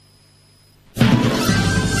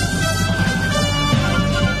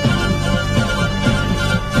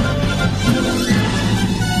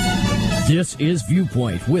This is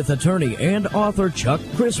Viewpoint with attorney and author Chuck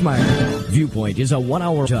Crismier. Viewpoint is a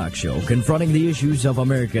 1-hour talk show confronting the issues of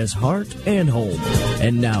America's heart and home.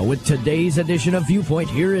 And now with today's edition of Viewpoint,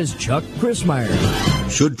 here is Chuck Crismier.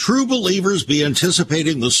 Should true believers be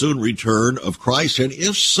anticipating the soon return of Christ? And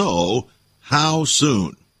if so, how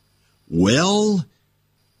soon? Well,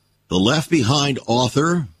 the Left Behind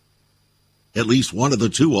author, at least one of the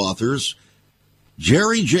two authors,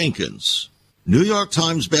 Jerry Jenkins, New York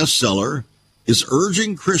Times bestseller, is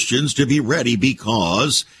urging Christians to be ready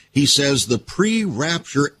because, he says, the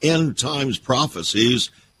pre-rapture end times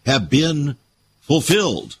prophecies have been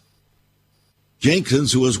fulfilled.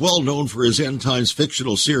 Jenkins, who is well known for his end times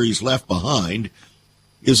fictional series Left Behind,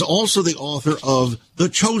 is also the author of The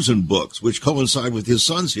Chosen books, which coincide with his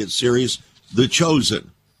son's hit series, The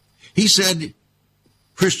Chosen. He said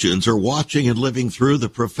Christians are watching and living through the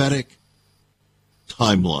prophetic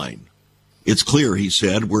timeline. It's clear, he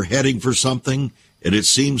said, we're heading for something, and it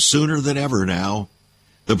seems sooner than ever now.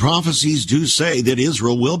 The prophecies do say that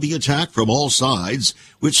Israel will be attacked from all sides,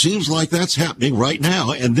 which seems like that's happening right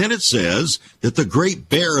now. And then it says that the great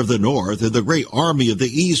bear of the north and the great army of the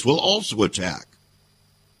east will also attack.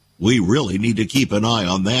 We really need to keep an eye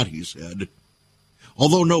on that, he said.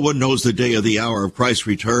 Although no one knows the day or the hour of Christ's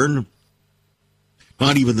return,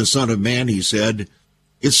 not even the Son of Man, he said,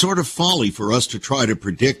 it's sort of folly for us to try to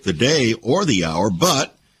predict the day or the hour,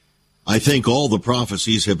 but I think all the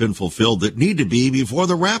prophecies have been fulfilled that need to be before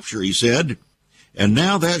the rapture, he said. And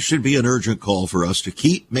now that should be an urgent call for us to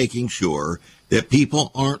keep making sure that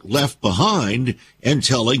people aren't left behind and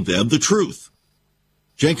telling them the truth.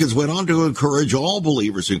 Jenkins went on to encourage all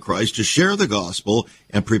believers in Christ to share the gospel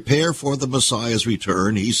and prepare for the Messiah's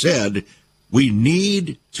return. He said, we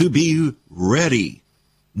need to be ready.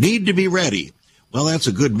 Need to be ready. Well, that's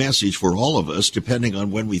a good message for all of us, depending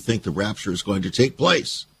on when we think the rapture is going to take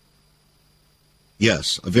place.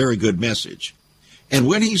 Yes, a very good message. And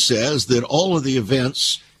when he says that all of the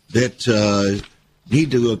events that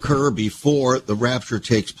need to occur before the rapture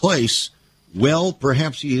takes place, well,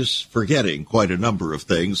 perhaps he is forgetting quite a number of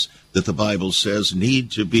things that the Bible says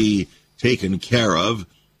need to be taken care of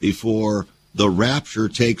before the rapture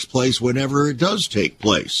takes place, whenever it does take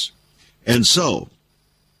place. And so,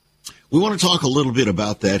 we want to talk a little bit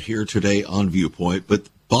about that here today on Viewpoint, but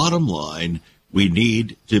bottom line, we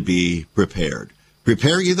need to be prepared.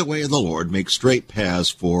 Prepare ye the way of the Lord, make straight paths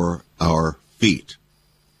for our feet.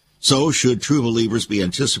 So, should true believers be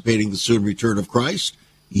anticipating the soon return of Christ?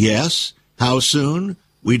 Yes. How soon?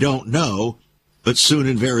 We don't know, but soon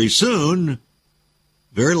and very soon,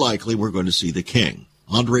 very likely we're going to see the King.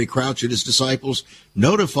 Andre Crouch and his disciples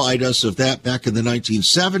notified us of that back in the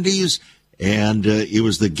 1970s, and it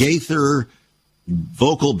was the Gaither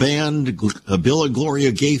vocal band, Bill and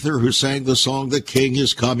Gloria Gaither, who sang the song, The King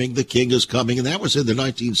is Coming, The King is Coming, and that was in the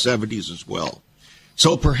 1970s as well.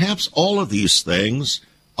 So perhaps all of these things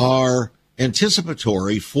are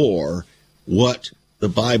anticipatory for what the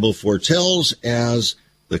Bible foretells as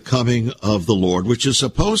the coming of the Lord, which is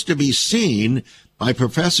supposed to be seen by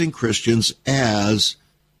professing Christians as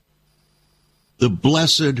the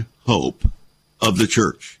blessed hope of the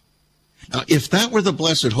church. Now, if that were the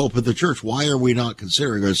blessed hope of the church, why are we not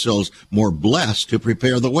considering ourselves more blessed to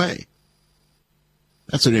prepare the way?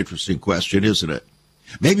 That's an interesting question, isn't it?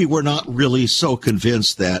 Maybe we're not really so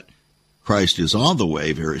convinced that Christ is on the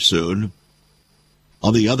way very soon.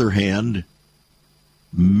 On the other hand,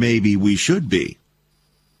 maybe we should be.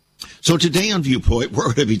 So today on Viewpoint, we're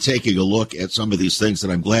going to be taking a look at some of these things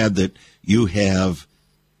that I'm glad that you have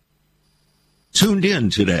tuned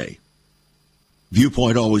in today.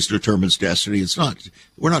 Viewpoint always determines destiny.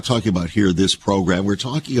 We're not talking about here this program. We're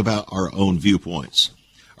talking about our own viewpoints.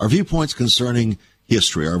 Our viewpoints concerning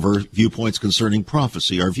history, our viewpoints concerning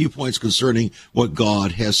prophecy, our viewpoints concerning what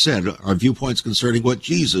God has said, our viewpoints concerning what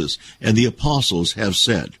Jesus and the apostles have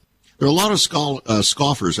said. There are a lot of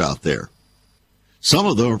scoffers out there. Some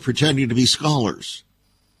of them are pretending to be scholars.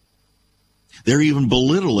 They're even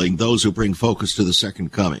belittling those who bring focus to the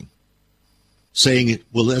second coming, saying,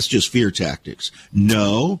 well, that's just fear tactics.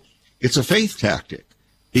 No, it's a faith tactic,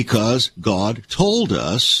 because God told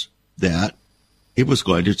us that it was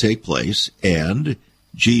going to take place, and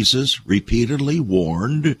Jesus repeatedly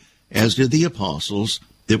warned, as did the apostles,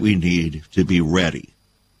 that we need to be ready.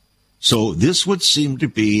 So this would seem to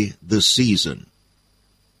be the season.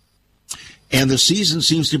 And the season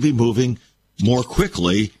seems to be moving more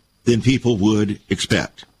quickly than people would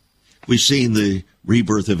expect. We've seen the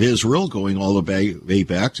rebirth of Israel going all the way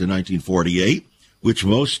back to 1948, which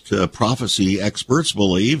most prophecy experts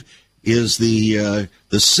believe is the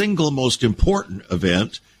single most important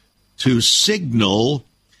event to signal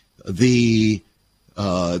the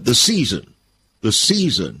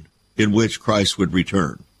season in which Christ would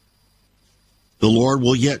return. The Lord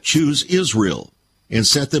will yet choose Israel and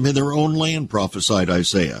set them in their own land, prophesied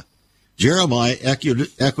Isaiah. Jeremiah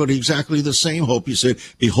echoed exactly the same hope. He said,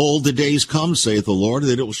 behold, the days come, saith the Lord,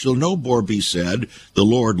 that it shall no more be said, the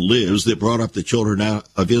Lord lives that brought up the children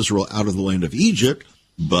of Israel out of the land of Egypt,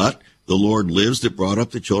 but the Lord lives that brought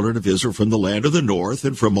up the children of Israel from the land of the north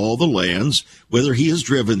and from all the lands, whither he has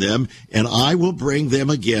driven them, and I will bring them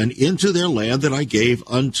again into their land that I gave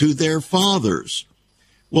unto their fathers.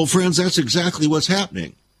 Well, friends, that's exactly what's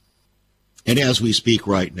happening. And as we speak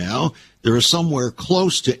right now, there are somewhere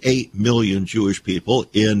close to 8 million Jewish people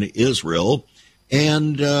in Israel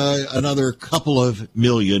and another couple of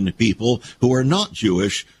million people who are not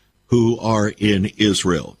Jewish who are in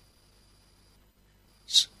Israel.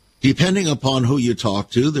 Depending upon who you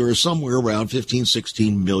talk to, there are somewhere around 15,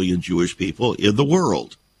 16 million Jewish people in the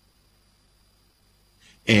world.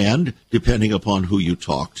 And depending upon who you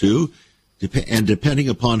talk to, and depending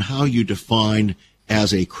upon how you define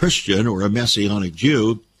as a Christian or a Messianic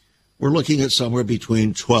Jew, we're looking at somewhere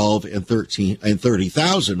between 12 and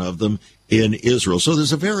 30,000 of them in Israel. So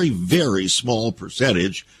there's a very, very small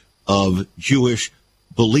percentage of Jewish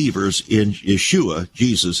believers in Yeshua,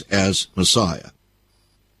 Jesus, as Messiah.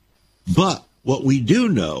 But what we do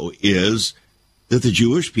know is that the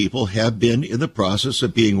Jewish people have been in the process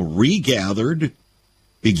of being regathered,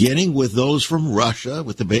 beginning with those from Russia,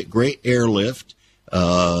 with the great airlift,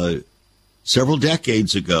 several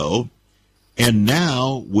decades ago, and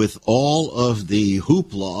now with all of the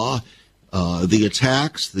hoopla, the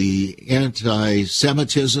attacks, the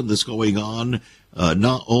anti-Semitism that's going on,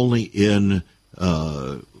 not only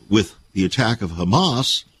with the attack of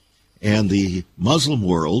Hamas and the Muslim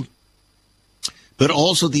world, but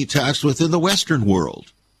also the attacks within the Western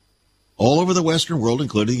world. All over the Western world,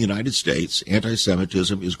 including the United States,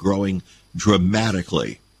 anti-Semitism is growing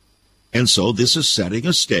dramatically. And so this is setting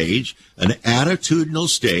a stage, an attitudinal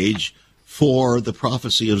stage for the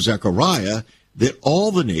prophecy of Zechariah that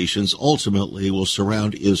all the nations ultimately will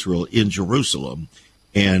surround Israel in Jerusalem.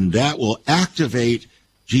 And that will activate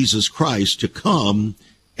Jesus Christ to come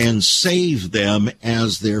and save them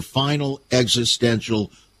as their final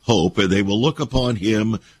existential hope. And they will look upon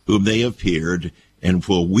him whom they have pierced and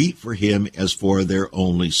will weep for him as for their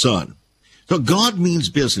only son. So God means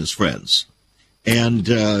business, friends.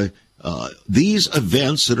 And these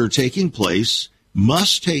events that are taking place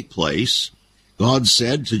must take place. God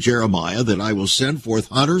said to Jeremiah that I will send forth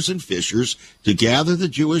hunters and fishers to gather the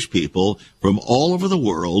Jewish people from all over the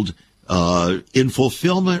world in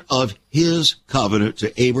fulfillment of his covenant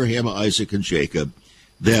to Abraham, Isaac, and Jacob,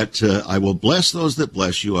 that I will bless those that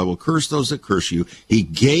bless you, I will curse those that curse you. He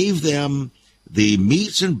gave them the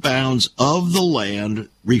metes and bounds of the land,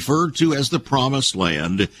 referred to as the promised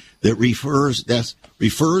land, that refers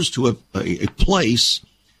to a place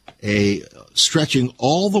stretching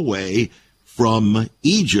all the way from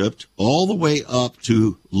Egypt all the way up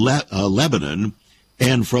to Lebanon,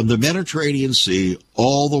 and from the Mediterranean Sea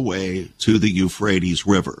all the way to the Euphrates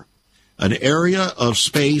River, an area of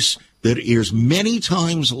space that is many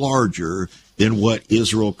times larger than what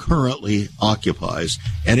Israel currently occupies.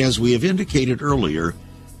 And as we have indicated earlier,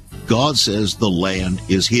 God says the land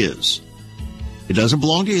is his. It doesn't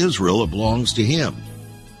belong to Israel, it belongs to him.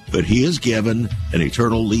 But he has given an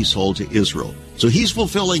eternal leasehold to Israel. So he's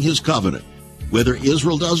fulfilling his covenant. Whether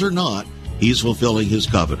Israel does or not, he's fulfilling his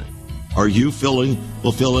covenant. Are you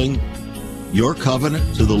fulfilling your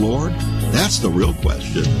covenant to the Lord? That's the real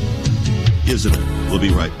question, isn't it? We'll be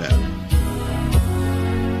right back.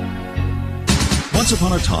 Once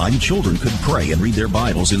upon a time, children could pray and read their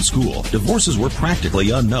Bibles in school. Divorces were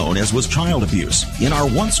practically unknown, as was child abuse. In our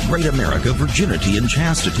once great America, virginity and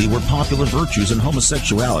chastity were popular virtues and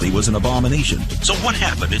homosexuality was an abomination. So what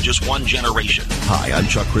happened in just one generation? Hi, I'm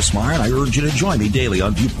Chuck Christmeyer, and I urge you to join me daily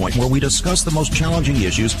on Viewpoint, where we discuss the most challenging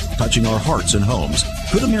issues touching our hearts and homes.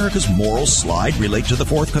 Could America's moral slide relate to the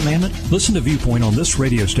Fourth Commandment? Listen to Viewpoint on this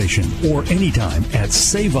radio station or anytime at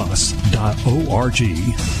saveus.org.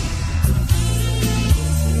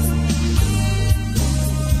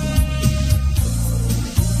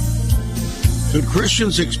 Should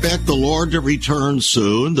Christians expect the Lord to return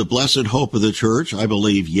soon? The blessed hope of the church, I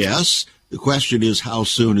believe, yes. The question is, how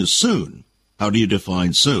soon is soon? How do you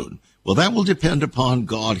define soon? Well, that will depend upon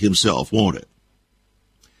God himself, won't it?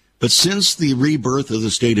 But since the rebirth of the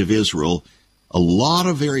state of Israel, a lot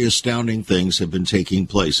of very astounding things have been taking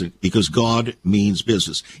place because God means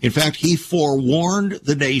business. In fact, he forewarned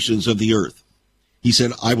the nations of the earth. He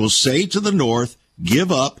said, I will say to the north, give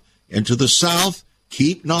up, and to the south,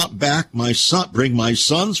 keep not back my son, bring my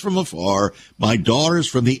sons from afar, my daughters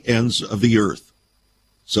from the ends of the earth.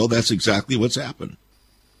 So that's exactly what's happened.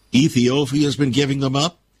 Ethiopia has been giving them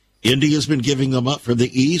up. India has been giving them up from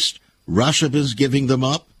the east. Russia is giving them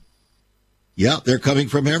up. Yeah, they're coming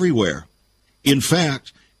from everywhere. In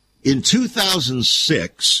fact, in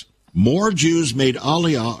 2006, more Jews made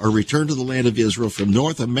Aliyah, or returned to the land of Israel, from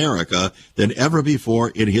North America than ever before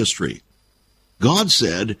in history. God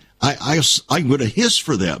said, I'm going to hiss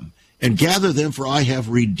for them and gather them, for I have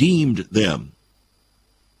redeemed them.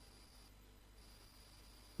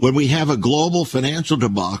 When we have a global financial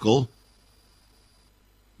debacle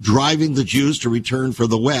driving the Jews to return for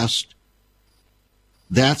the West,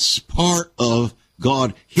 that's part of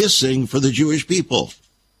God hissing for the Jewish people.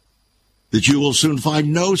 The Jew will soon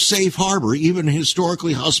find no safe harbor, even in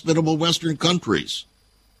historically hospitable Western countries.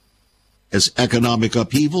 As economic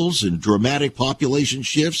upheavals and dramatic population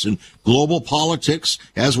shifts and global politics,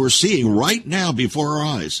 as we're seeing right now before our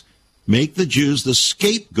eyes, make the Jews the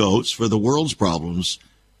scapegoats for the world's problems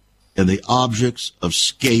and the objects of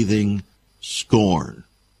scathing scorn.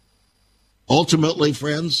 Ultimately,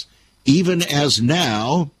 friends, even as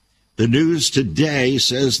now, the news today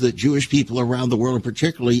says that Jewish people around the world, and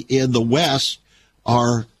particularly in the West,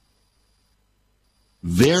 are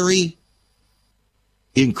very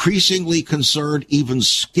increasingly concerned, even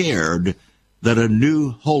scared, that a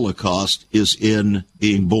new Holocaust is in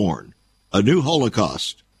being born. A new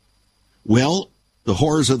Holocaust. Well, the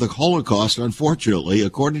horrors of the Holocaust, unfortunately,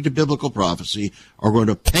 according to biblical prophecy, are going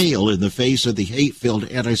to pale in the face of the hate-filled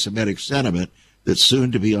anti-Semitic sentiment that's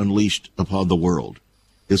soon to be unleashed upon the world.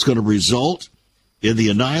 It's going to result in the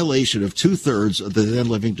annihilation of 2/3 of the then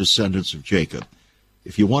living descendants of Jacob.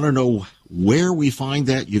 If you want to know where we find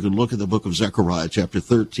that, you can look at the book of Zechariah, chapter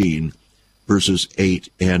 13, verses 8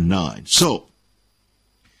 and 9. So,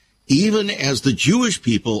 even as the Jewish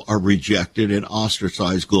people are rejected and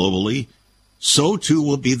ostracized globally, so too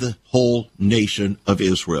will be the whole nation of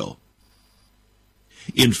Israel.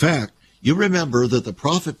 In fact, you remember that the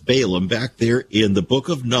prophet Balaam, back there in the book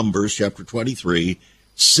of Numbers, chapter 23,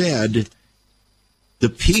 said, the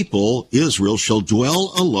people, Israel, shall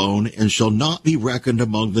dwell alone and shall not be reckoned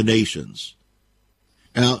among the nations.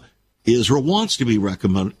 Now, Israel wants to be reckoned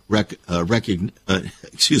among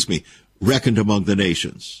the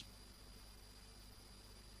nations.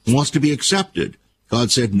 Wants to be accepted.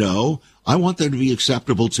 God said, no, I want them to be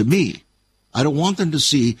acceptable to me. I don't want them to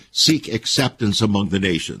seek acceptance among the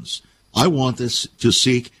nations. I want this to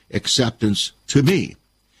seek acceptance to me.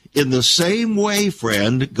 In the same way,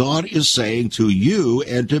 friend, God is saying to you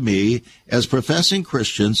and to me as professing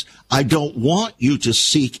Christians, I don't want you to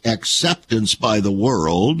seek acceptance by the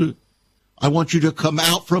world. I want you to come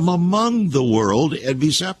out from among the world and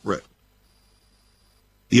be separate.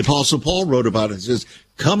 The Apostle Paul wrote about it. He says,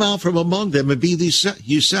 come out from among them and be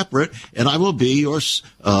you separate, and I will be your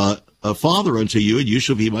a father unto you, and you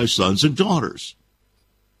shall be my sons and daughters.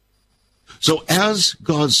 So as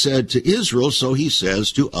God said to Israel, so he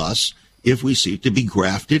says to us if we seek to be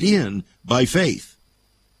grafted in by faith.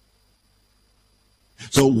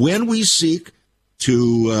 So when we seek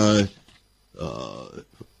to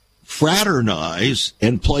fraternize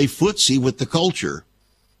and play footsie with the culture,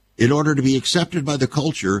 in order to be accepted by the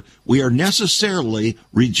culture, we are necessarily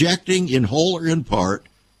rejecting in whole or in part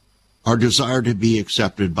our desire to be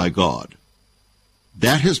accepted by God.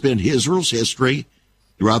 That has been Israel's history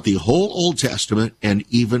throughout the whole Old Testament and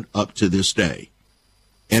even up to this day.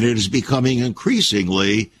 And it is becoming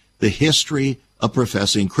increasingly the history of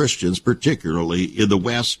professing Christians, particularly in the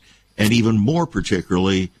West and even more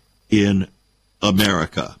particularly in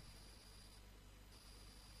America.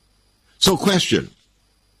 So question,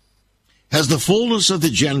 has the fullness of the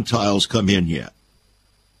Gentiles come in yet?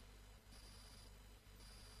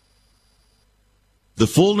 The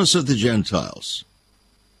fullness of the Gentiles.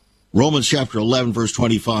 Romans chapter 11, verse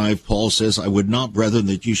 25, Paul says, I would not, brethren,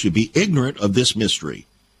 that you should be ignorant of this mystery,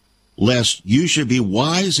 lest you should be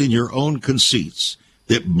wise in your own conceits,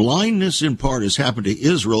 that blindness in part has happened to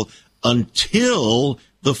Israel until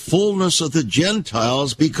the fullness of the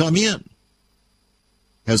Gentiles be come in.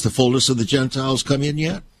 Has the fullness of the Gentiles come in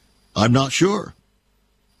yet? I'm not sure.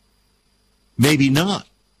 Maybe not.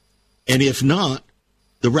 And if not,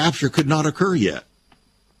 the rapture could not occur yet,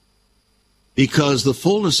 because the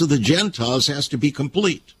fullness of the Gentiles has to be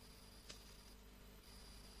complete.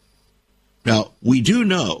 Now, we do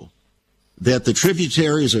know that the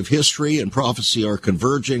tributaries of history and prophecy are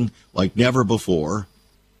converging like never before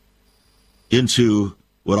into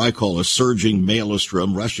what I call a surging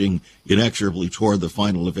maelstrom, rushing inexorably toward the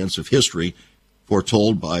final events of history,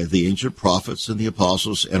 foretold by the ancient prophets and the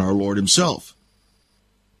apostles and our Lord himself.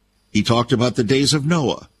 He talked about the days of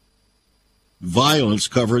Noah, violence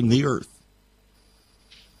covering the earth.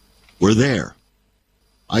 We're there.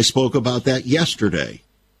 I spoke about that yesterday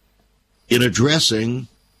in addressing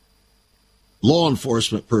law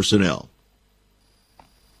enforcement personnel.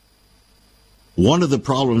 One of the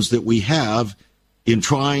problems that we have in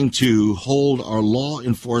trying to hold our law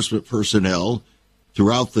enforcement personnel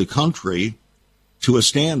throughout the country to a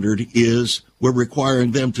standard is we're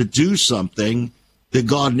requiring them to do something that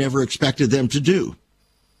God never expected them to do.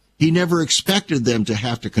 He never expected them to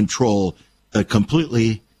have to control a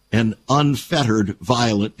completely and unfettered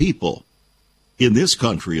violent people, in this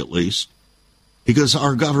country at least, because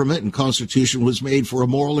our government and Constitution was made for a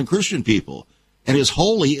moral and Christian people and is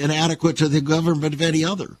wholly inadequate to the government of any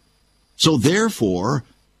other. So therefore,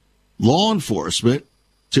 law enforcement,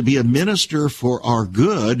 to be a minister for our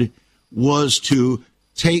good, was to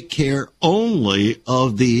take care only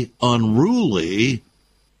of the unruly,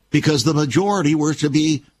 because the majority were to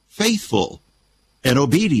be faithful and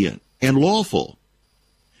obedient and lawful.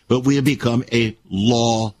 But we have become a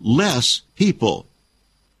lawless people.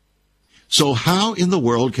 So how in the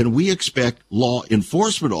world can we expect law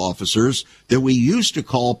enforcement officers that we used to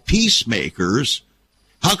call peacemakers,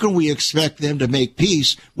 how can we expect them to make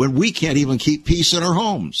peace when we can't even keep peace in our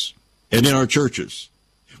homes and in our churches?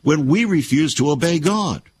 When we refuse to obey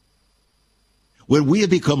God? When we have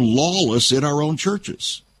become lawless in our own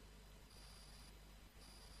churches?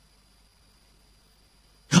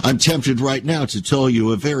 I'm tempted right now to tell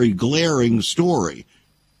you a very glaring story.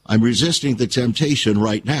 I'm resisting the temptation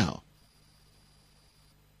right now.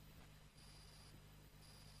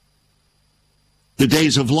 The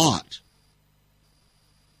days of Lot.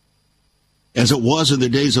 As it was in the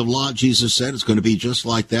days of Lot, Jesus said it's going to be just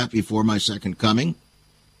like that before my second coming.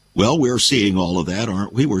 Well, we're seeing all of that,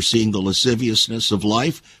 aren't we? We're seeing the lasciviousness of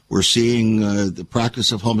life. We're seeing the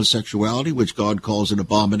practice of homosexuality, which God calls an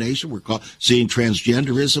abomination. We're seeing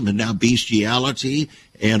transgenderism and now bestiality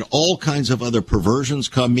and all kinds of other perversions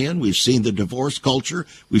come in. We've seen the divorce culture.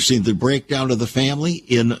 We've seen the breakdown of the family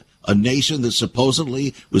in a nation that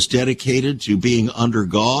supposedly was dedicated to being under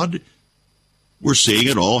God. We're seeing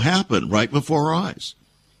it all happen right before our eyes.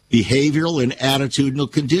 Behavioral and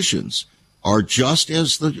attitudinal conditions are just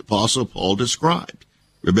as the Apostle Paul described.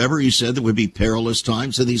 Remember, he said there would be perilous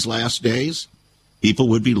times in these last days. People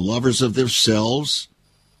would be lovers of themselves.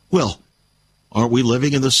 Well, aren't we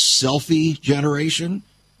living in the selfie generation?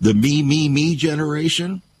 The me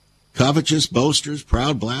generation? Covetous, boasters,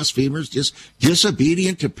 proud, blasphemers,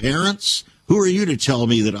 disobedient to parents? Who are you to tell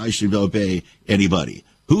me that I should obey anybody?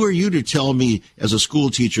 Who are you to tell me as a school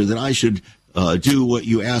teacher that I should do what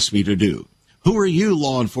you ask me to do? Who are you,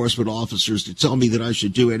 law enforcement officers, to tell me that I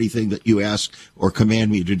should do anything that you ask or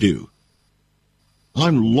command me to do?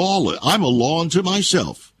 I'm lawless. I'm a law unto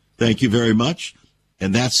myself. Thank you very much.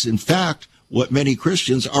 And that's, in fact, what many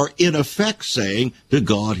Christians are in effect saying to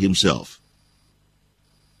God himself.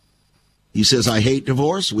 He says, I hate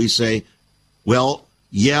divorce. We say, well,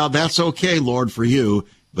 yeah, that's okay, Lord, for you.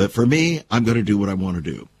 But for me, I'm going to do what I want to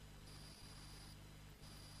do.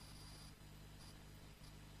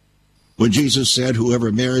 When Jesus said,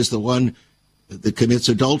 whoever marries the one that commits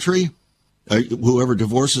adultery, whoever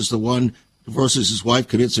divorces the one, divorces his wife,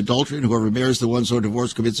 commits adultery, and whoever marries the one so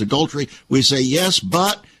divorced commits adultery, we say, yes,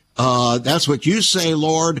 but that's what you say,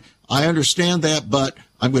 Lord. I understand that, but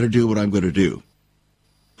I'm going to do what I'm going to do.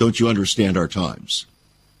 Don't you understand our times?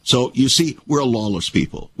 So, you see, we're a lawless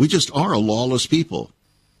people. We just are a lawless people.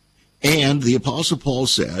 And the Apostle Paul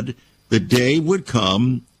said the day would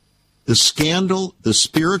come, the scandal, the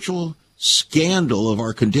spiritual scandal of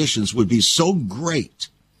our conditions would be so great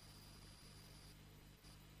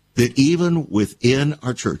that even within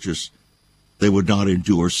our churches, they would not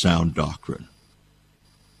endure sound doctrine.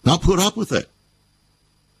 Not put up with it.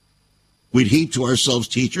 We'd heap to ourselves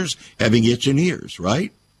teachers having itching ears,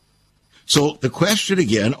 right? So the question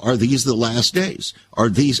again, are these the last days? Are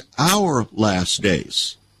these our last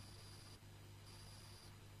days?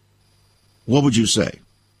 What would you say?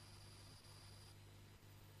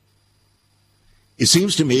 It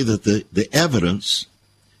seems to me that the evidence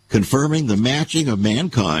confirming the matching of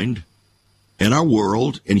mankind and our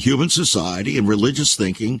world and human society and religious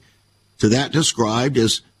thinking to that described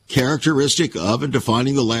as characteristic of and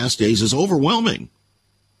defining the last days is overwhelming.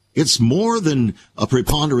 It's more than a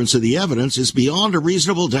preponderance of the evidence. It's beyond a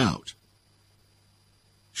reasonable doubt.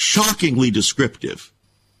 Shockingly descriptive.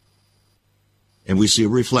 And we see a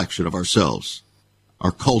reflection of ourselves,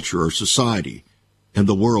 our culture, our society, and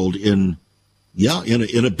the world in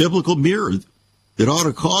a biblical mirror that ought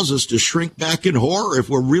to cause us to shrink back in horror if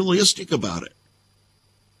we're realistic about it.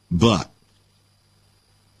 But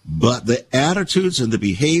But the attitudes and the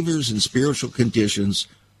behaviors and spiritual conditions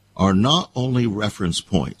are not only reference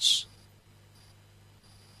points.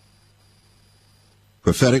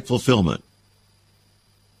 Prophetic fulfillment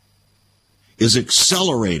is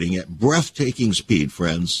accelerating at breathtaking speed,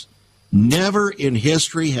 friends. Never in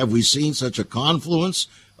history have we seen such a confluence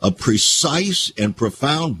of precise and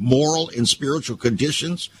profound moral and spiritual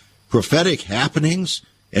conditions, prophetic happenings,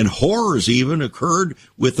 and horrors even occurred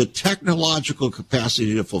with the technological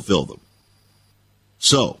capacity to fulfill them.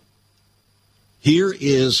 So, here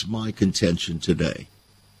is my contention today.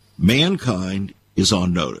 Mankind is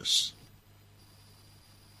on notice.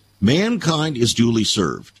 Mankind is duly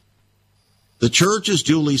served. The church is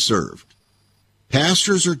duly served.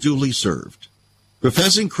 Pastors are duly served.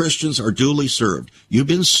 Professing Christians are duly served. You've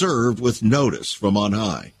been served with notice from on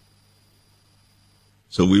high.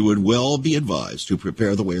 So we would well be advised to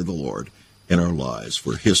prepare the way of the Lord in our lives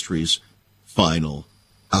for history's final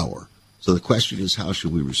hour. So the question is, how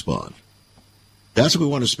should we respond? That's what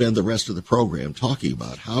we want to spend the rest of the program talking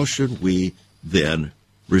about. How should we then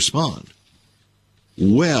respond?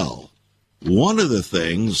 Well, one of the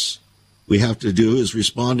things we have to do is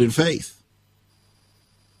respond in faith.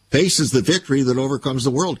 Faith is the victory that overcomes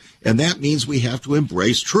the world, and that means we have to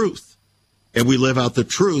embrace truth, and we live out the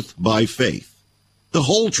truth by faith, the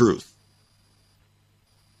whole truth.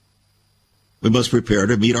 We must prepare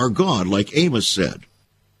to meet our God, like Amos said.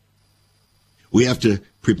 We have to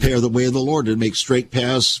prepare the way of the Lord and make straight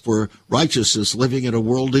paths for righteousness, living in a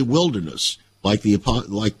worldly wilderness, like the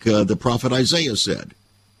prophet Isaiah said.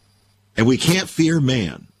 And we can't fear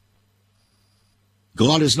man.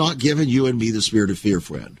 God has not given you and me the spirit of fear,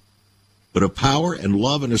 friend, but of power and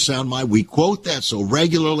love and a sound mind. We quote that so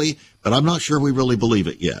regularly, but I'm not sure we really believe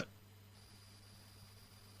it yet.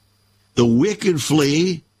 The wicked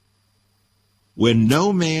flee when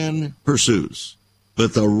no man pursues,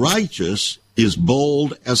 but the righteous is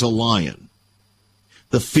bold as a lion.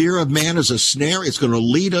 The fear of man is a snare. It's going to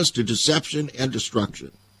lead us to deception and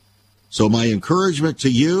destruction. So my encouragement to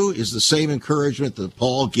you is the same encouragement that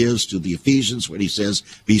Paul gives to the Ephesians when he says,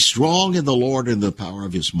 be strong in the Lord and the power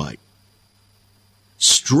of his might.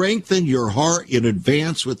 Strengthen your heart in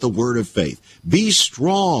advance with the word of faith. Be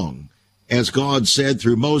strong, as God said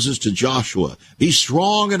through Moses to Joshua. Be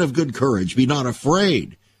strong and of good courage. Be not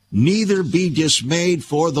afraid, neither be dismayed,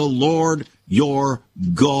 for the Lord your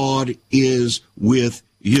God is with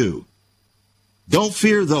you. Don't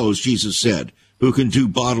fear those, Jesus said, who can do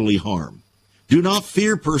bodily harm. Do not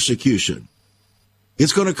fear persecution.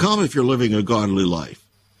 It's going to come if you're living a godly life.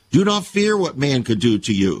 Do not fear what man could do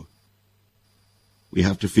to you. We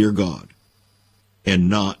have to fear God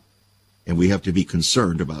and we have to be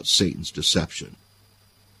concerned about Satan's deception.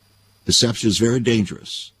 Deception is very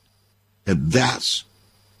dangerous, and that's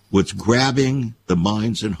what's grabbing the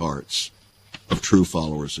minds and hearts of true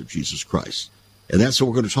followers of Jesus Christ. And that's what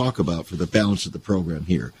we're going to talk about for the balance of the program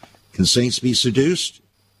here. Can saints be seduced?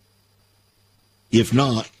 If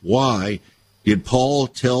not, why did Paul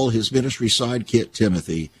tell his ministry sidekick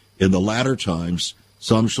Timothy, in the latter times,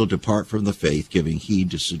 some shall depart from the faith, giving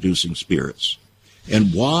heed to seducing spirits?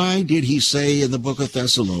 And why did he say in the book of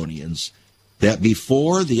Thessalonians that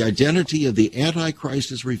before the identity of the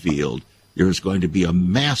Antichrist is revealed, there is going to be a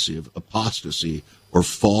massive apostasy or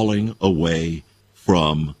falling away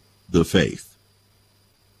from the faith?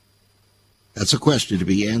 That's a question to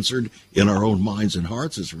be answered in our own minds and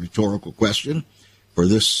hearts. It's a rhetorical question for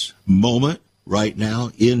this moment right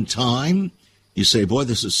now in time. You say, boy,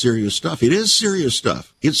 this is serious stuff. It is serious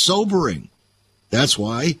stuff. It's sobering. That's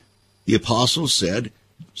why the apostles said,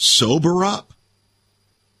 sober up.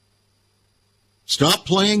 Stop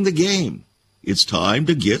playing the game. It's time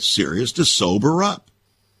to get serious, to sober up.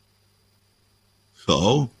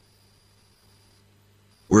 So,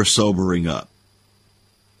 we're sobering up.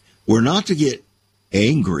 We're not to get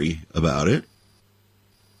angry about it.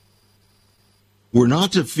 We're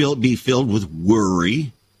not to be filled with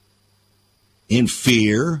worry and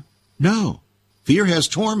fear. No. Fear has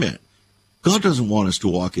torment. God doesn't want us to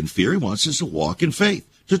walk in fear. He wants us to walk in faith,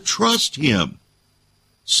 to trust him.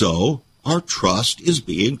 So, our trust is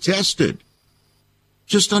being tested.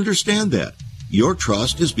 Just understand that. Your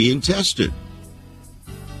trust is being tested.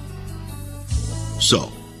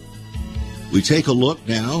 So, we take a look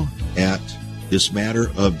now at this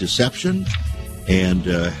matter of deception and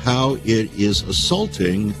how it is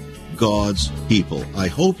assaulting God's people. I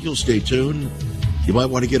hope you'll stay tuned. You might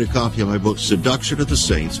want to get a copy of my book, Seduction of the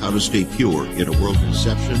Saints, How to Stay Pure in a World of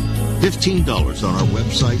Deception. $15 on our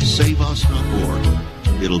website,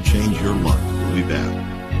 saveus.org. It'll change your life. We'll be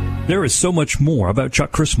back. There is so much more about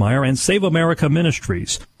Chuck Christmyer and Save America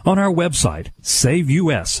Ministries on our website, saveus.org.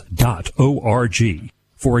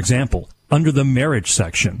 For example, under the marriage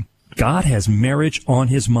section, God has marriage on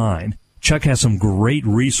his mind. Chuck has some great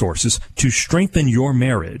resources to strengthen your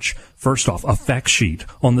marriage. First off, a fact sheet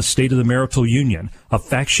on the state of the marital union, a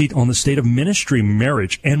fact sheet on the state of ministry,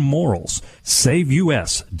 marriage, and morals.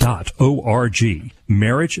 SaveUS.org.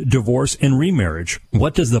 Marriage, divorce, and remarriage.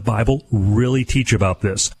 What does the Bible really teach about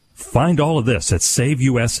this? Find all of this at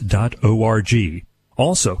SaveUS.org.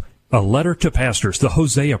 Also, a letter to pastors, the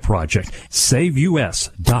Hosea Project, SaveUS.org,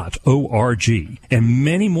 and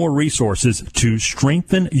many more resources to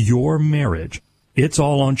strengthen your marriage. It's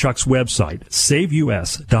all on Chuck's website,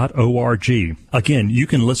 SaveUS.org. Again, you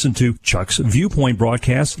can listen to Chuck's Viewpoint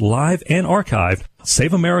broadcast live and archived.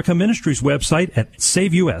 Save America Ministries website at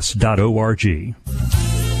SaveUS.org.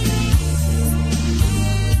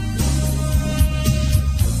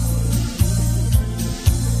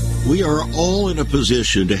 We are all in a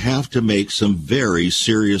position to have to make some very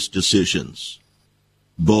serious decisions,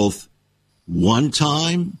 both one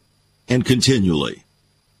time and continually.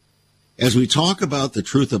 As we talk about the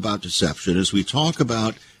truth about deception, as we talk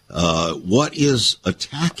about what is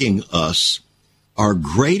attacking us, our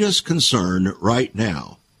greatest concern right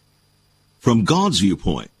now, from God's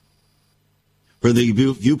viewpoint, from the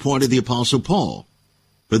viewpoint of the Apostle Paul,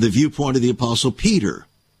 from the viewpoint of the Apostle Peter,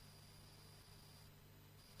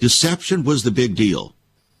 deception was the big deal.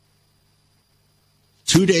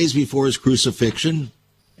 2 days before his crucifixion,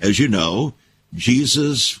 as you know,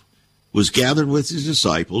 Jesus was gathered with his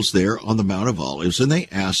disciples there on the Mount of Olives, and they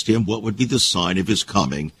asked him what would be the sign of his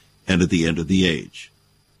coming and at the end of the age.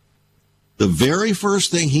 The very first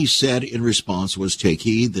thing he said in response was, "Take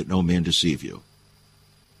heed that no man deceive you."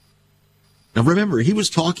 Now remember, he was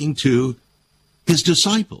talking to his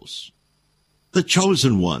disciples, the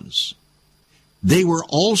chosen ones. They were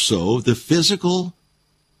also the physical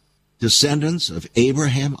descendants of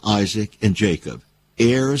Abraham, Isaac, and Jacob,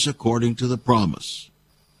 heirs according to the promise.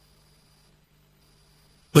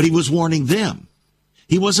 But he was warning them.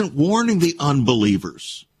 He wasn't warning the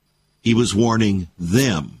unbelievers. He was warning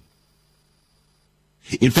them.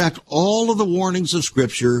 In fact, all of the warnings of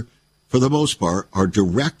Scripture, for the most part, are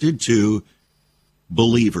directed to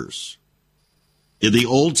believers. In the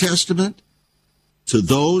Old Testament, to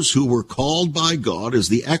those who were called by God as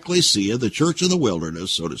the ecclesia, the church in the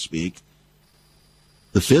wilderness, so to speak,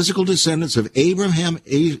 the physical descendants of Abraham,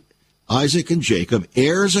 Isaac, and Jacob,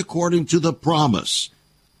 heirs according to the promise.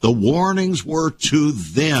 The warnings were to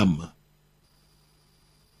them.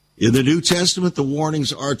 In the New Testament, the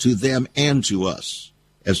warnings are to them and to us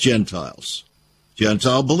as Gentiles,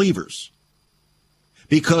 Gentile believers.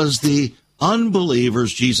 Because the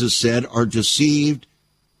unbelievers, Jesus said, are deceived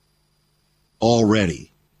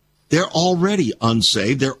already. They're already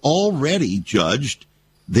unsaved. They're already judged.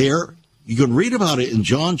 You can read about it in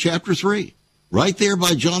John chapter 3, right there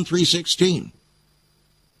by John 3:16.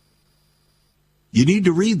 You need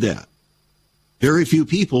to read that. Very few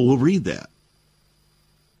people will read that.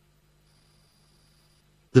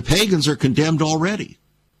 The pagans are condemned already.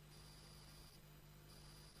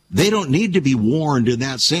 They don't need to be warned in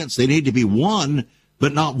that sense. They need to be won,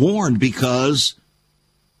 but not warned, because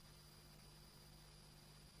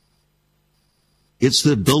it's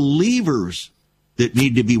the believers that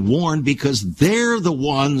need to be warned, because they're the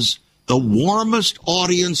ones, the warmest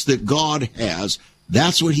audience that God has.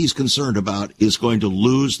 That's what he's concerned about, is going to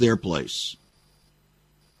lose their place.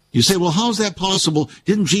 You say, well, how's that possible?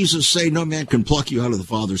 Didn't Jesus say no man can pluck you out of the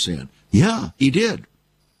Father's hand? Yeah, he did.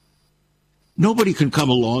 Nobody can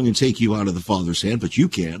come along and take you out of the Father's hand, but you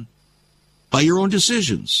can, by your own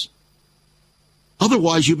decisions.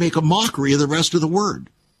 Otherwise, you make a mockery of the rest of the Word.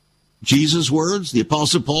 Jesus' words, the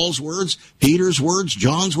Apostle Paul's words, Peter's words,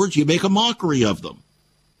 John's words, you make a mockery of them.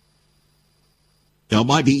 Now, it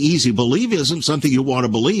might be easy believism, something you want to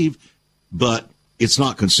believe, but it's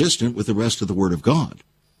not consistent with the rest of the Word of God.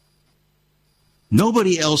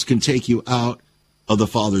 Nobody else can take you out of the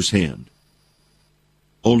Father's hand.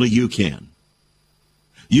 Only you can.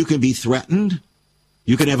 You can be threatened.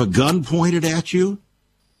 You can have a gun pointed at you.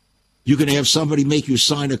 You can have somebody make you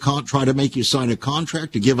sign try to make you sign a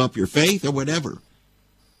contract to give up your faith or whatever.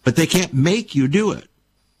 But they can't make you do it.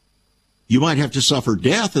 You might have to suffer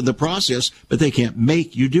death in the process, but they can't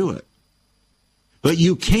make you do it. But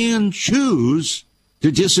you can choose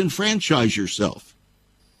to disenfranchise yourself.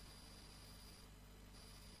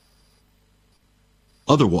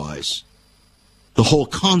 Otherwise, the whole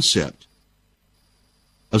concept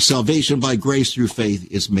of salvation by grace through faith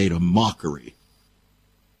is made a mockery.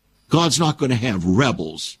 God's not going to have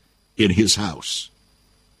rebels in his house.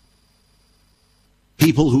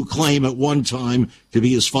 People who claim at one time to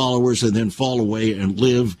be his followers and then fall away and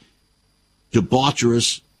live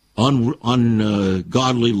debaucherous,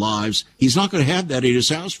 ungodly lives. He's not going to have that in his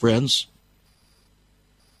house, friends.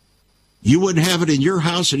 You wouldn't have it in your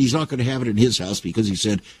house, and he's not going to have it in his house, because he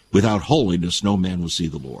said, without holiness, no man will see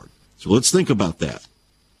the Lord. So let's think about that.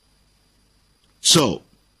 So,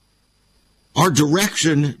 our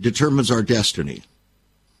direction determines our destiny.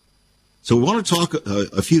 So we want to talk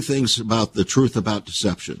a few things about the truth about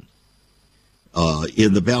deception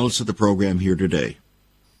in the balance of the program here today.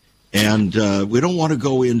 And we don't want to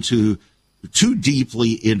go into too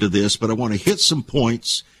deeply into this, but I want to hit some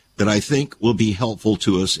points that I think will be helpful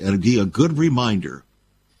to us and be a good reminder.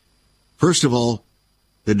 First of all,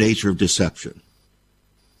 the nature of deception.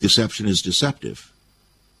 Deception is deceptive.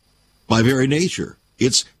 By very nature,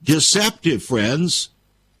 it's deceptive, friends.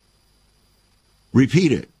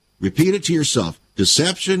 Repeat it. Repeat it to yourself.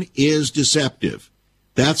 Deception is deceptive.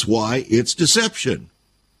 That's why it's deception.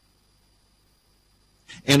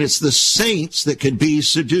 And it's the saints that can be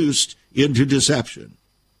seduced into deception.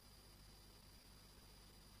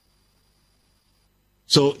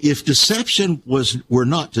 So if deception were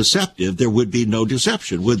not deceptive, there would be no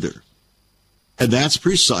deception, would there? And that's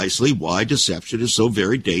precisely why deception is so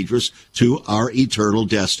very dangerous to our eternal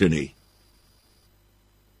destiny.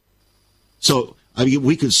 So, I mean,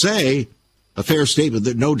 we could say a fair statement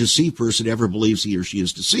that no deceived person ever believes he or she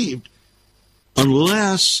is deceived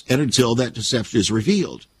unless and until that deception is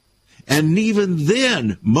revealed. And even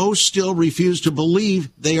then, most still refuse to believe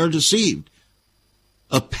they are deceived.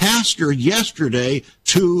 A pastor yesterday,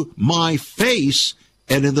 to my face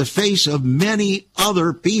and in the face of many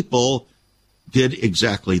other people, did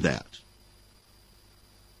exactly that.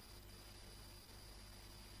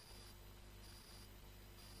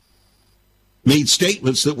 Made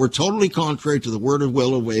statements that were totally contrary to the word and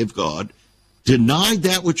will and way of God, denied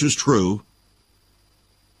that which was true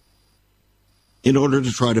in order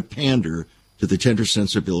to try to pander to the tender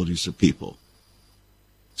sensibilities of people.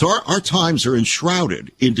 So our times are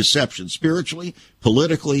enshrouded in deception, spiritually,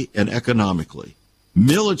 politically, and economically,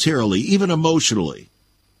 militarily, even emotionally.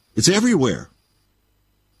 It's everywhere.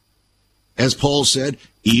 As Paul said,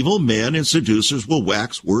 evil men and seducers will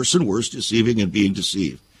wax worse and worse, deceiving and being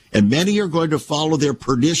deceived. And many are going to follow their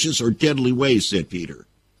pernicious or deadly ways, said Peter.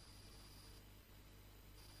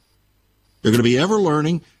 They're going to be ever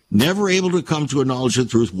learning, never able to come to a knowledge of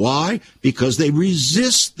the truth. Why? Because they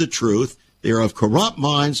resist the truth. They are of corrupt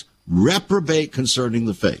minds, reprobate concerning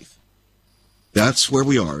the faith. That's where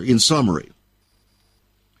we are, in summary.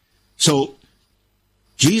 So,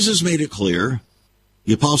 Jesus made it clear,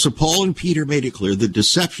 the Apostle Paul and Peter made it clear, that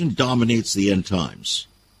deception dominates the end times.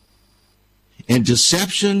 And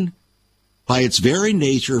deception, by its very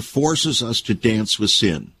nature, forces us to dance with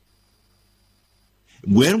sin.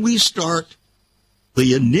 When we start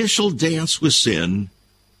the initial dance with sin,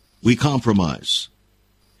 we compromise.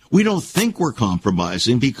 We don't think we're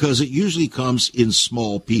compromising because it usually comes in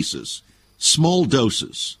small pieces, small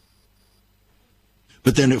doses.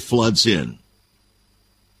 But then it floods in.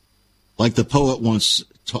 Like the poet once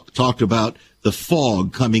talked about the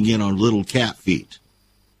fog coming in on little cat feet.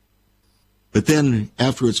 But then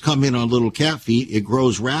after it's come in on little cat feet, it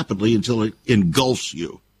grows rapidly until it engulfs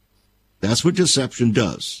you. That's what deception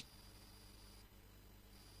does.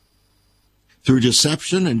 Through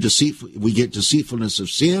deception and deceit, we get deceitfulness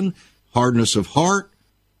of sin, hardness of heart,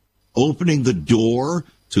 opening the door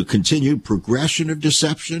to continued progression of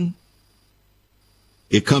deception.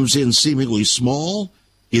 It comes in seemingly small,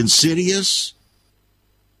 insidious,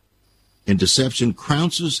 and deception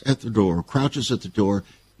crouches at the door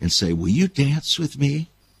and say, will you dance with me?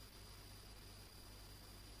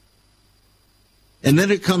 And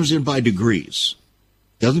then it comes in by degrees.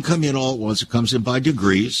 It doesn't come in all at once, it comes in by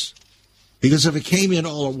degrees. Because if it came in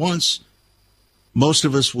all at once, most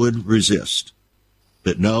of us would resist.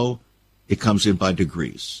 But no, it comes in by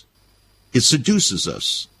degrees. It seduces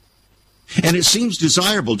us. And it seems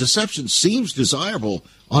desirable. Deception seems desirable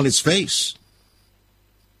on its face.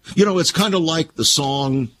 You know, it's kind of like the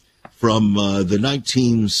song from the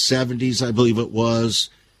 1970s, I believe it was.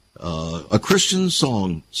 A Christian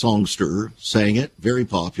songster sang it, very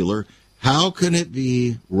popular. How can it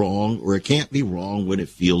be wrong, or it can't be wrong when it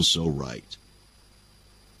feels so right?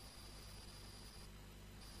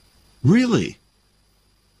 Really?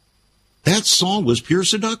 That song was pure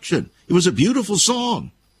seduction. It was a beautiful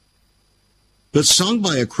song. But sung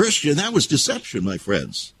by a Christian, that was deception, my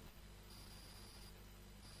friends.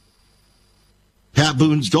 Pat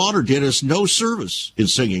Boone's daughter did us no service in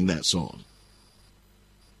singing that song.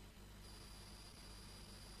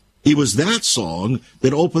 He was that song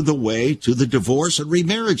that opened the way to the divorce and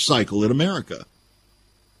remarriage cycle in America.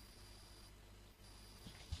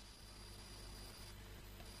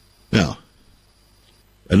 Now,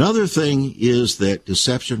 another thing is that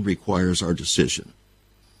deception requires our decision.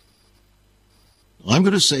 I'm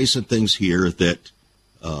going to say some things here that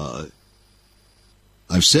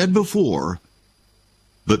I've said before,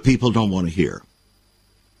 but people don't want to hear.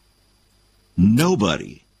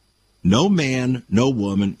 Nobody, no man, no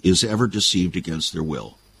woman is ever deceived against their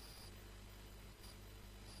will.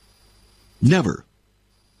 Never.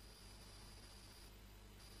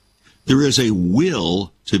 There is a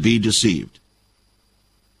will to be deceived.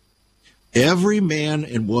 Every man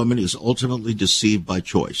and woman is ultimately deceived by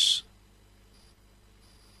choice.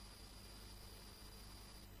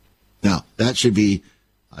 Now, that should be,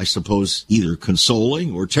 I suppose, either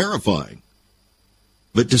consoling or terrifying.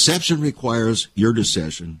 But deception requires your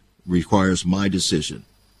decision, requires my decision.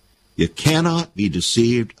 You cannot be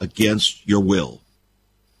deceived against your will.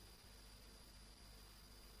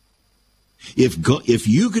 If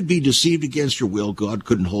you could be deceived against your will, God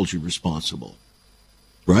couldn't hold you responsible.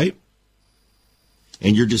 Right?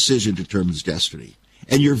 And your decision determines destiny.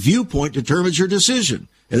 And your viewpoint determines your decision.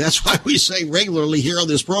 And that's why we say regularly here on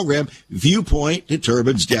this program, viewpoint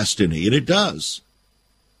determines destiny. And it does.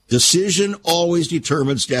 Decision always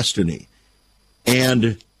determines destiny.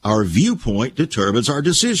 And our viewpoint determines our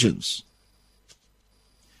decisions.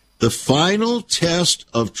 The final test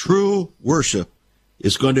of true worship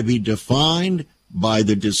is going to be defined by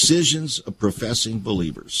the decisions of professing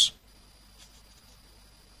believers.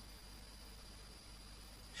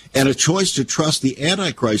 And a choice to trust the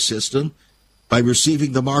Antichrist system by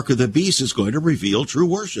receiving the mark of the beast is going to reveal true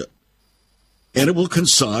worship. And it will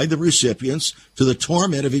consign the recipients to the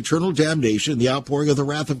torment of eternal damnation, the outpouring of the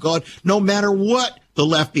wrath of God, no matter what the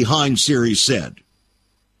Left Behind series said.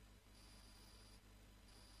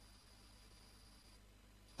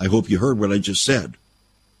 I hope you heard what I just said.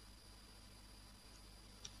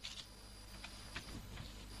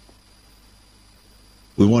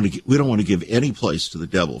 We don't want to give any place to the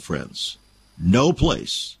devil, friends. No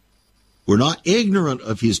place. We're not ignorant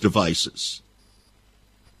of his devices.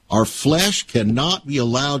 Our flesh cannot be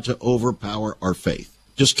allowed to overpower our faith.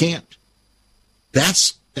 Just can't.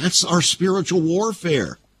 That's our spiritual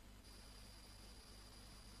warfare.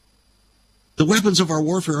 The weapons of our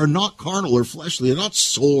warfare are not carnal or fleshly. They're not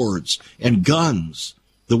swords and guns.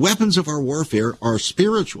 The weapons of our warfare are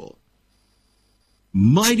spiritual.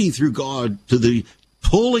 Mighty through God to the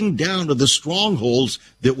pulling down of the strongholds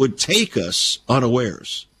that would take us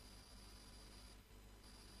unawares.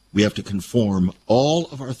 We have to conform all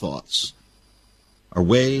of our thoughts, our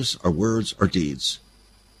ways, our words, our deeds,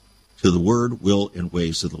 to the word, will, and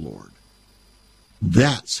ways of the Lord.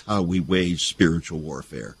 That's how we wage spiritual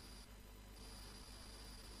warfare.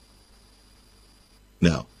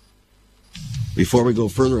 Now, before we go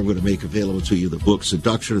further, I'm going to make available to you the book,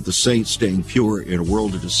 Seduction of the Saints, Staying Pure in a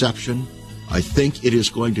World of Deception. I think it is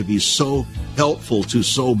going to be so helpful to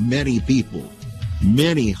so many people,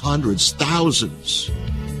 many hundreds, thousands.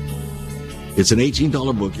 It's an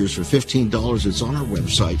 $18 book. Yours for $15. It's on our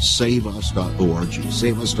website, saveus.org.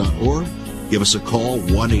 Saveus.org. Give us a call,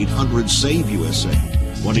 1-800-SAVE-USA.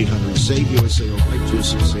 1-800-SAVE-USA or write to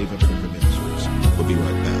us at Save America Ministries. We'll be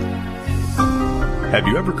right back. Have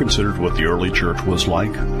you ever considered what the early church was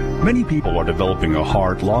like? Many people are developing a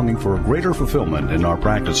heart longing for a greater fulfillment in our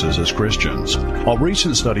practices as Christians. A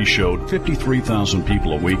recent study showed 53,000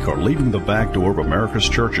 people a week are leaving the back door of America's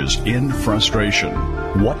churches in frustration.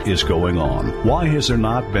 What is going on? Why has there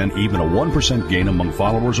not been even a 1% gain among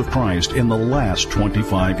followers of Christ in the last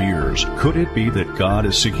 25 years? Could it be that God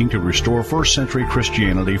is seeking to restore first century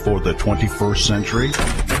Christianity for the 21st century?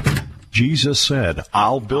 Jesus said,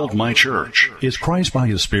 "I'll build my church." Is Christ by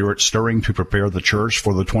His Spirit stirring to prepare the church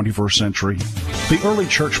for the 21st century? The early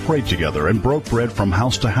church prayed together and broke bread from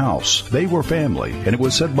house to house. They were family, and it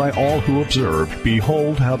was said by all who observed,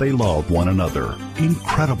 "Behold how they love one another."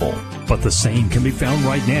 Incredible. But the same can be found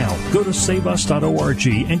right now. Go to saveus.org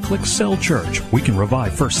and click Cell Church. We can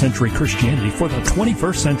revive first century Christianity for the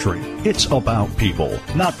 21st century. It's about people,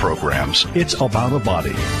 not programs. It's about a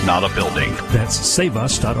body, not a building. That's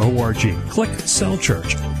saveus.org. Click Cell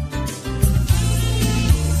Church.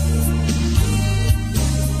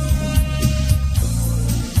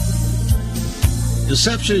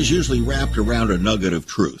 Deception is usually wrapped around a nugget of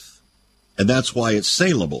truth, and that's why it's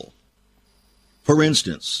saleable. For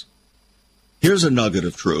instance, here's a nugget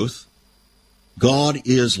of truth. God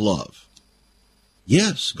is love.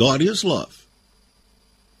 Yes, God is love.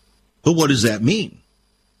 But what does that mean?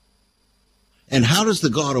 And how does the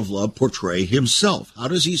God of love portray himself? How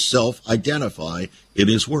does he self-identify in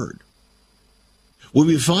his word? Well,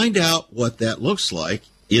 we find out what that looks like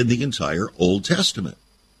in the entire Old Testament.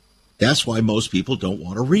 That's why most people don't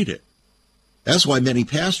want to read it. That's why many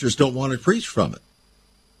pastors don't want to preach from it.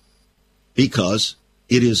 Because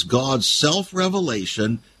it is God's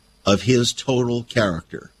self-revelation of his total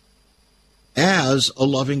character as a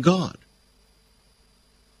loving God.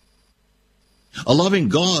 A loving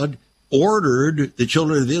God ordered the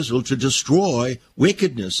children of Israel to destroy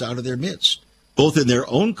wickedness out of their midst, both in their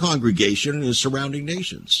own congregation and in surrounding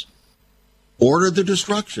nations. Ordered the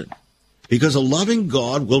destruction, because a loving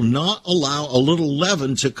God will not allow a little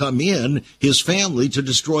leaven to come in his family to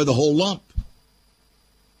destroy the whole lump.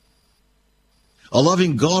 A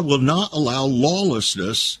loving God will not allow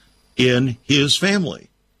lawlessness in his family,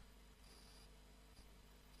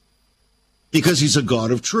 because he's a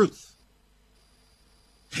God of truth.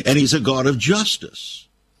 And he's a God of justice.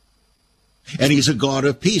 And he's a God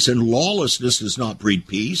of peace. And lawlessness does not breed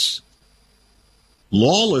peace.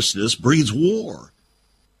 Lawlessness breeds war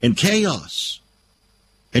and chaos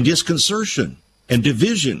and disconcertion and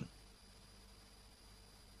division.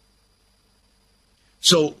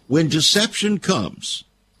 So when deception comes,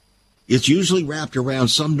 it's usually wrapped around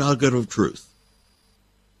some nugget of truth.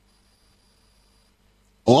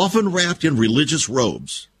 Often wrapped in religious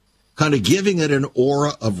robes, kind of giving it an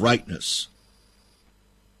aura of rightness.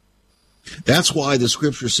 That's why the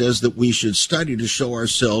scripture says that we should study to show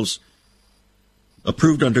ourselves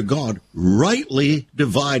approved unto God, rightly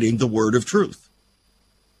dividing the word of truth,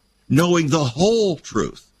 knowing the whole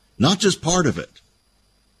truth, not just part of it.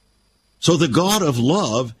 So the God of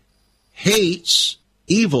love hates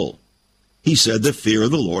evil. He said the fear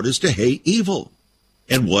of the Lord is to hate evil.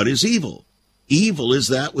 And what is evil? Evil is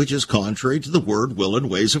that which is contrary to the word, will, and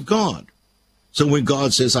ways of God. So when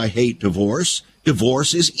God says, I hate divorce,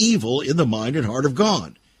 divorce is evil in the mind and heart of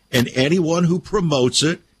God. And anyone who promotes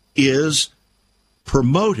it is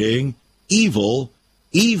promoting evil,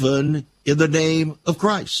 even in the name of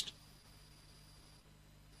Christ.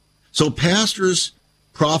 So pastors,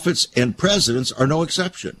 prophets, and presidents are no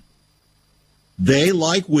exception. They,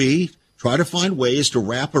 like we, try to find ways to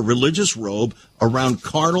wrap a religious robe around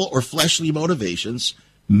carnal or fleshly motivations,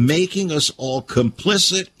 making us all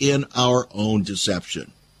complicit in our own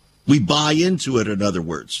deception. We buy into it, in other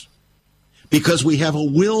words, because we have a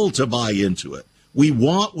will to buy into it. We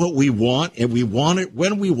want what we want, and we want it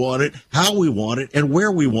when we want it, how we want it, and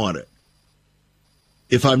where we want it.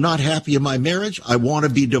 If I'm not happy in my marriage, I want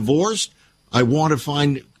to be divorced. I want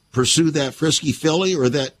to pursue that frisky filly or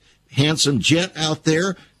that handsome gent out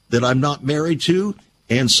there that I'm not married to,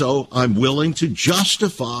 and so I'm willing to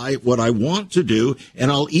justify what I want to do,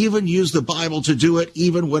 and I'll even use the Bible to do it,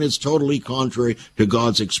 even when it's totally contrary to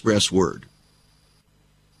God's express word.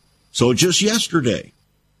 So just yesterday,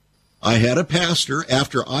 I had a pastor,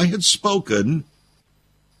 after I had spoken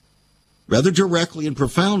rather directly and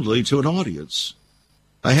profoundly to an audience,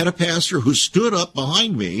 I had a pastor who stood up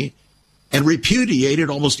behind me and repudiated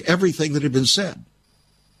almost everything that had been said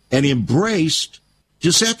and embraced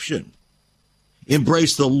deception,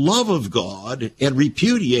 embraced the love of God, and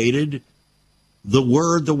repudiated the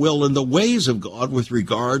word, the will, and the ways of God with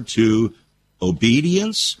regard to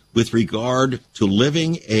obedience, with regard to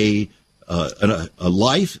living a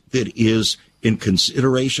life that is in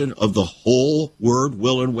consideration of the whole word,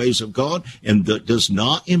 will, and ways of God, and that does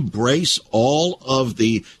not embrace all of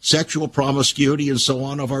the sexual promiscuity and so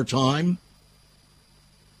on of our time.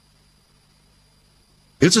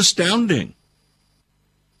 It's astounding.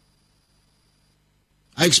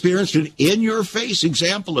 I experienced an in-your-face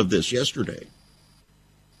example of this yesterday.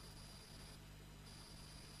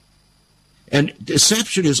 And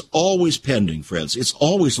deception is always pending, friends. It's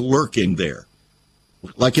always lurking there,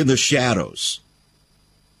 like in the shadows.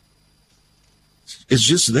 It's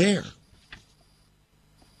just there.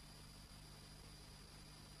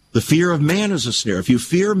 The fear of man is a snare. If you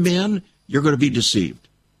fear men, you're going to be deceived,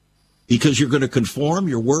 because you're going to conform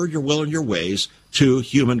your word, your will, and your ways to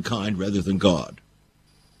humankind rather than God.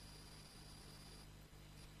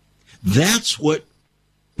 That's what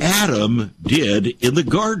Adam did in the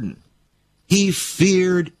garden. He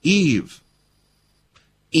feared Eve.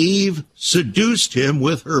 Eve seduced him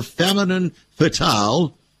with her feminine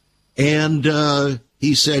fatale, and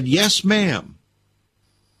he said, "Yes, ma'am."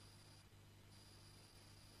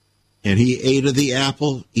 And he ate of the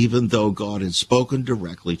apple, even though God had spoken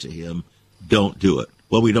directly to him, "Don't do it."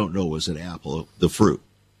 Well, we don't know it was an apple, the fruit.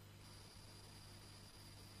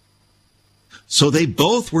 So they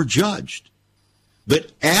both were judged.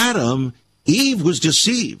 But Eve was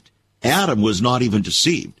deceived. Adam was not even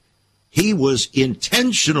deceived. He was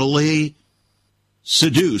intentionally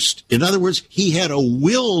seduced. In other words, he had a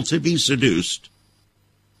will to be seduced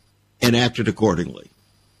and acted accordingly.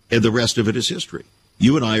 And the rest of it is history.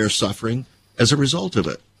 You and I are suffering as a result of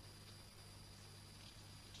it.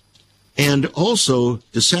 And also,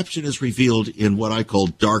 deception is revealed in what I call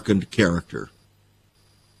darkened character.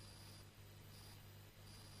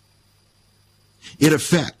 It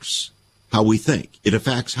affects how we think. It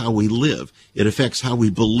affects how we live. It affects how we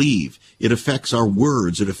believe. It affects our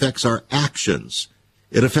words. It affects our actions.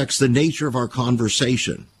 It affects the nature of our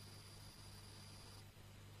conversation.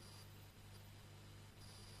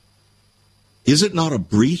 Is it not a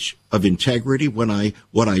breach of integrity when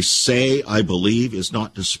what I say I believe is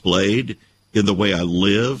not displayed in the way I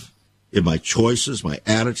live, in my choices, my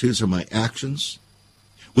attitudes, and my actions?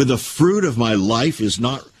 When the fruit of my life is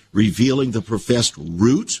not revealing the professed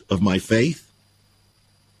root of my faith?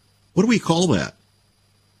 What do we call that?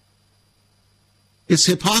 It's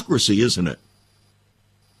hypocrisy, isn't it?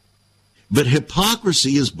 But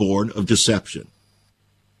hypocrisy is born of deception.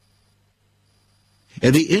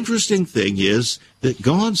 And the interesting thing is that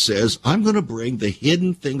God says, I'm going to bring the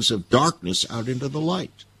hidden things of darkness out into the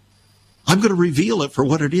light. I'm going to reveal it for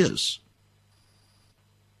what it is.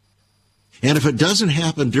 And if it doesn't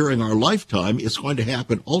happen during our lifetime, it's going to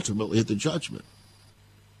happen ultimately at the judgment.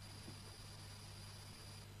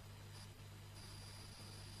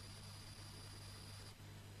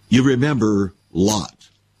 You remember Lot,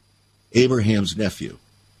 Abraham's nephew.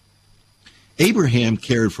 Abraham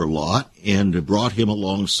cared for Lot and brought him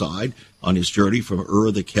alongside on his journey from Ur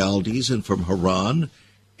of the Chaldees and from Haran.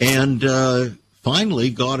 And finally,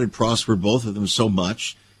 God had prospered both of them so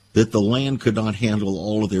much that the land could not handle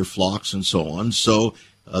all of their flocks and so on. So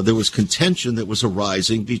there was contention that was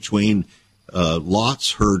arising between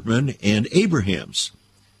Lot's herdmen and Abraham's.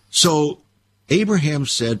 So Abraham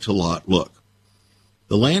said to Lot, look,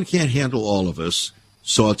 the land can't handle all of us,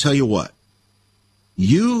 so I'll tell you what.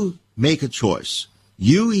 You make a choice.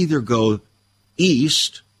 You either go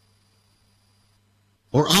east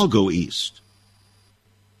or I'll go east.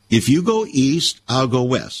 If you go east, I'll go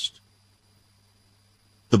west.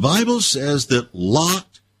 The Bible says that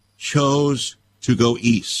Lot chose to go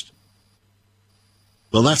east.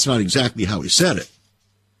 Well, that's not exactly how he said it.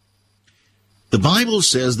 The Bible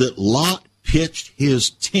says that Lot pitched his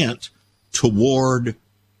tent toward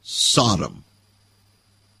Sodom.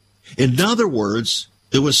 In other words,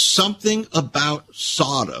 there was something about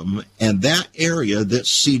Sodom and that area that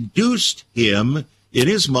seduced him in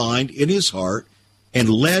his mind, in his heart, and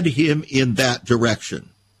led him in that direction.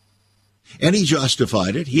 And he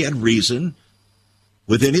justified it. He had reason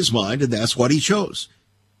within his mind, and that's what he chose.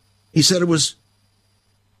 He said it was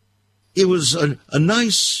a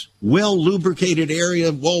nice, well-lubricated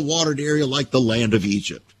area, well-watered area like the land of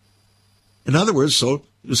Egypt. In other words, so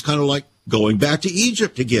it was kind of like going back to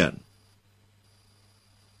Egypt again.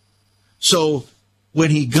 So when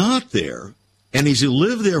he got there, and as he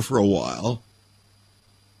lived there for a while,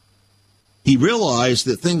 he realized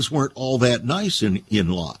that things weren't all that nice in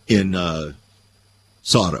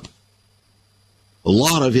Sodom. A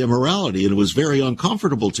lot of immorality, and it was very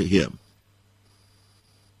uncomfortable to him.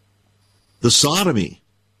 The sodomy,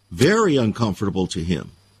 very uncomfortable to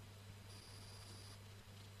him.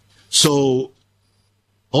 So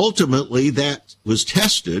ultimately that was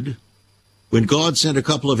tested when God sent a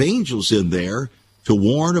couple of angels in there to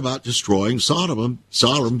warn about destroying Sodom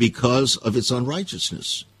because of its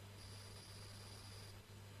unrighteousness.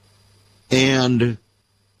 And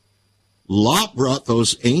Lot brought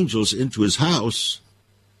those angels into his house,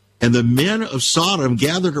 and the men of Sodom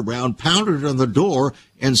gathered around, pounded on the door,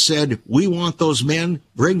 and said, we want those men,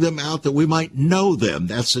 bring them out that we might know them.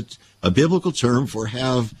 That's a biblical term for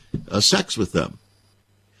have sex with them.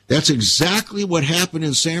 That's exactly what happened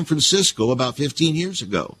in San Francisco about 15 years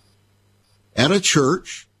ago. At a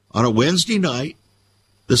church on a Wednesday night,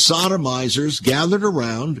 the sodomizers gathered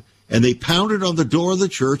around and they pounded on the door of the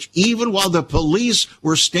church even while the police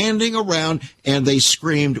were standing around, and they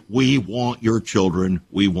screamed, we want your children,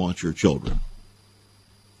 we want your children.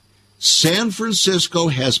 San Francisco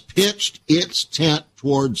has pitched its tent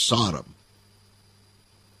toward Sodom.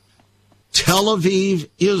 Tel Aviv,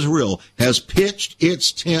 Israel, has pitched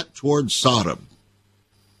its tent toward Sodom.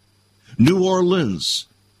 New Orleans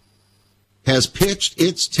has pitched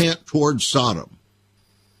its tent toward Sodom.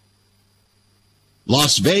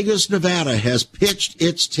 Las Vegas, Nevada, has pitched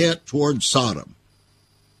its tent toward Sodom.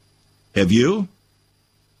 Have you?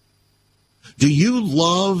 Do you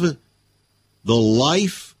love the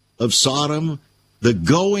life of Sodom, the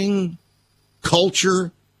going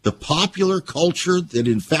culture, the popular culture that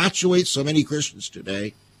infatuates so many Christians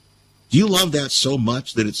today? Do you love that so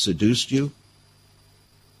much that it seduced you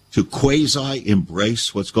to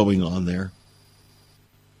quasi-embrace what's going on there?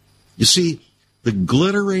 You see, the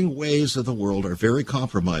glittering ways of the world are very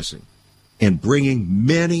compromising and bringing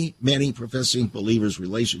many, many professing believers'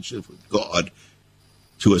 relationships with God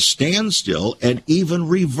to a standstill and even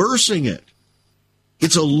reversing it.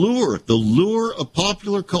 It's a lure, the lure of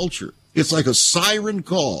popular culture. It's like a siren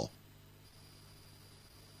call.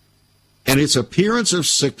 And its appearance of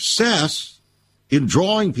success in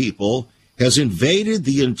drawing people has invaded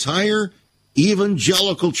the entire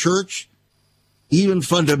evangelical church, even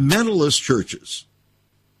fundamentalist churches.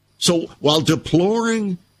 So while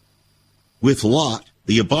deploring with Lot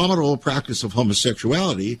the abominable practice of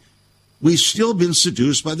homosexuality, we've still been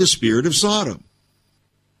seduced by the spirit of Sodom.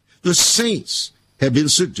 The saints have been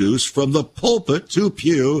seduced from the pulpit to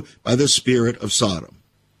pew by the spirit of Sodom.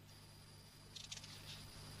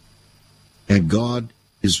 And God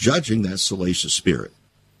is judging that salacious spirit.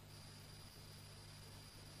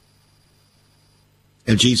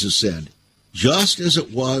 And Jesus said, just as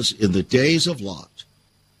it was in the days of Lot,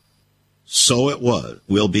 so it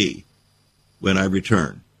will be when I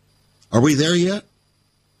return. Are we there yet?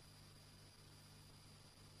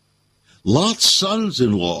 Lot's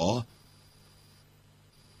sons-in-law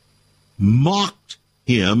mocked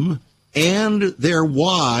him and their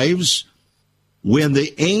wives when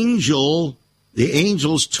the angels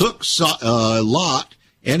took Lot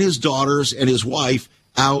and his daughters and his wife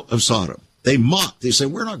out of Sodom. They mocked. They said,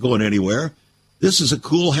 we're not going anywhere. This is a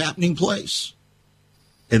cool, happening place.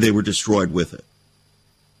 And they were destroyed with it.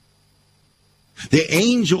 The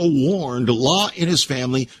angel warned Lot and his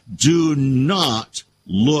family, do not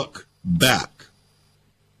look back.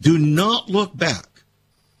 Do not look back.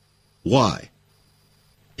 Why?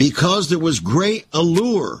 Because there was great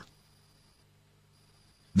allure.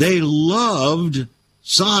 They loved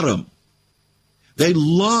Sodom. They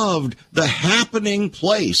loved the happening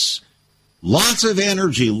place. Lots of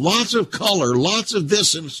energy, lots of color, lots of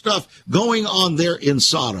this and stuff going on there in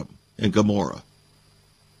Sodom and Gomorrah.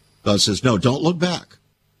 God says, no, don't look back.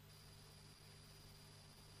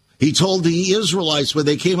 He told the Israelites when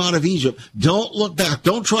they came out of Egypt, don't look back.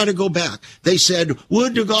 Don't try to go back. They said,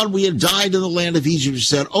 would to God we had died in the land of Egypt. He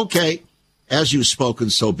said, okay, as you've spoken,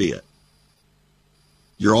 so be it.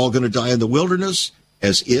 You're all going to die in the wilderness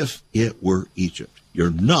as if it were Egypt.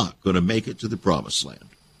 You're not going to make it to the promised land.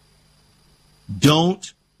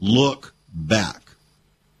 Don't look back.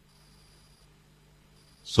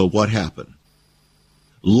 So what happened?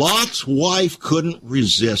 Lot's wife couldn't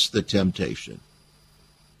resist the temptation.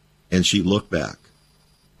 And she looked back.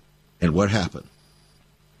 And what happened?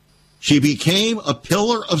 She became a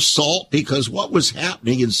pillar of salt because what was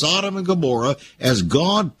happening in Sodom and Gomorrah, as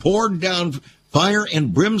God poured down fire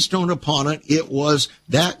and brimstone upon it, it was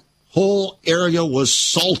that whole area was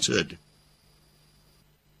salted.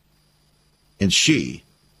 And she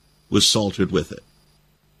was salted with it.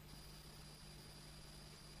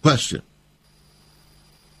 Question.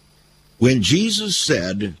 When Jesus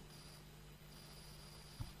said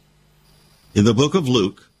in the book of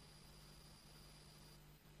Luke,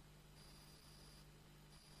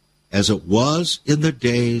 as it was in the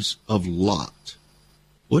days of Lot,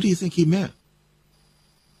 what do you think he meant?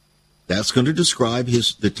 That's going to describe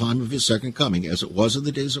the time of his second coming, as it was in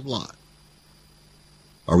the days of Lot.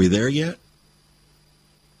 Are we there yet?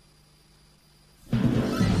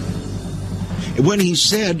 When he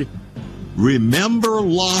said, remember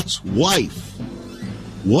Lot's wife,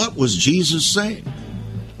 what was Jesus saying?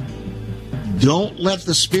 Don't let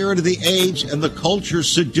the spirit of the age and the culture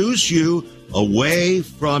seduce you away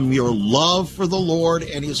from your love for the Lord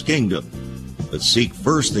and his kingdom. But seek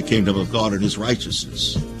first the kingdom of God and his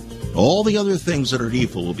righteousness. All the other things that are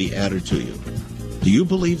needful will be added to you. Do you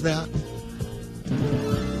believe that?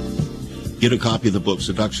 Get a copy of the book,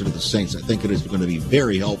 Seduction of the Saints. I think it is going to be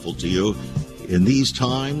very helpful to you in these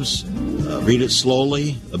times. Read it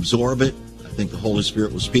slowly, absorb it. I think the Holy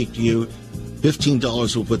Spirit will speak to you.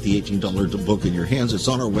 $15 will put the $18 book in your hands. It's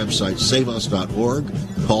on our website, saveus.org.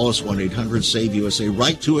 Call us 1-800-SAVE-USA.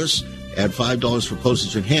 Write to us. Add $5 for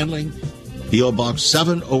postage and handling. P.O. Box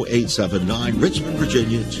 70879, Richmond,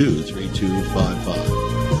 Virginia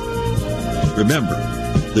 23255. Remember,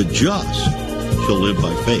 the just shall live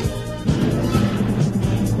by faith.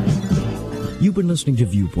 You've been listening to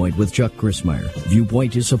Viewpoint with Chuck Christmeyer.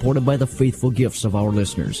 Viewpoint is supported by the faithful gifts of our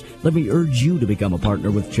listeners. Let me urge you to become a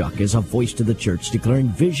partner with Chuck as a voice to the church declaring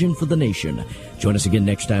vision for the nation. Join us again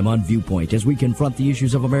next time on Viewpoint as we confront the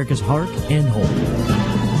issues of America's heart and home.